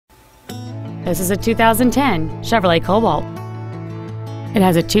This is a 2010 Chevrolet Cobalt. It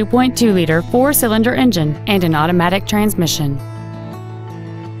has a 2.2-liter four-cylinder engine and an automatic transmission.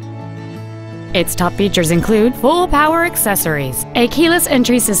 Its top features include full power accessories, a keyless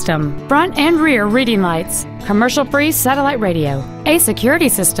entry system, front and rear reading lights, commercial-free satellite radio, a security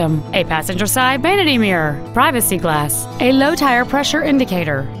system, a passenger side vanity mirror, privacy glass, a low tire pressure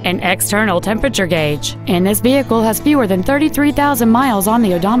indicator, an external temperature gauge, and this vehicle has fewer than 33,000 miles on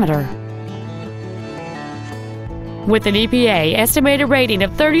the odometer. With an EPA estimated rating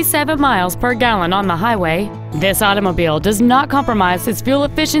of 37 miles per gallon on the highway, this automobile does not compromise its fuel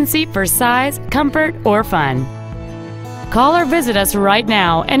efficiency for size, comfort, or fun. Call or visit us right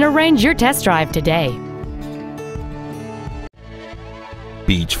now and arrange your test drive today.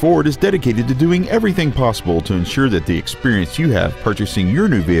 Beach Ford is dedicated to doing everything possible to ensure that the experience you have purchasing your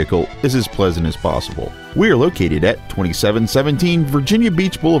new vehicle is as pleasant as possible. We are located at 2717 Virginia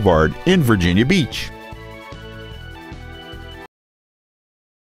Beach Boulevard in Virginia Beach.